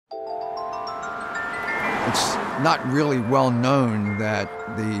It's not really well known that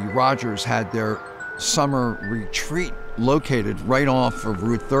the Rogers had their summer retreat located right off of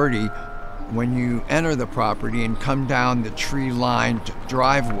Route 30. When you enter the property and come down the tree-lined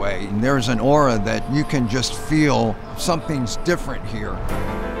driveway, and there's an aura that you can just feel something's different here.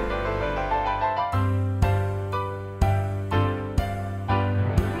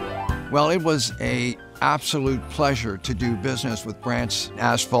 Well, it was an absolute pleasure to do business with Brant's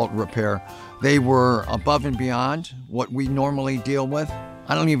Asphalt Repair. They were above and beyond what we normally deal with.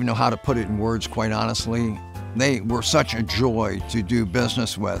 I don't even know how to put it in words, quite honestly. They were such a joy to do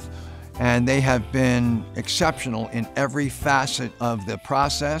business with, and they have been exceptional in every facet of the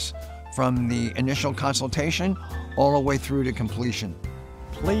process, from the initial consultation all the way through to completion.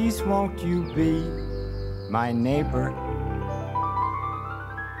 Please won't you be my neighbor?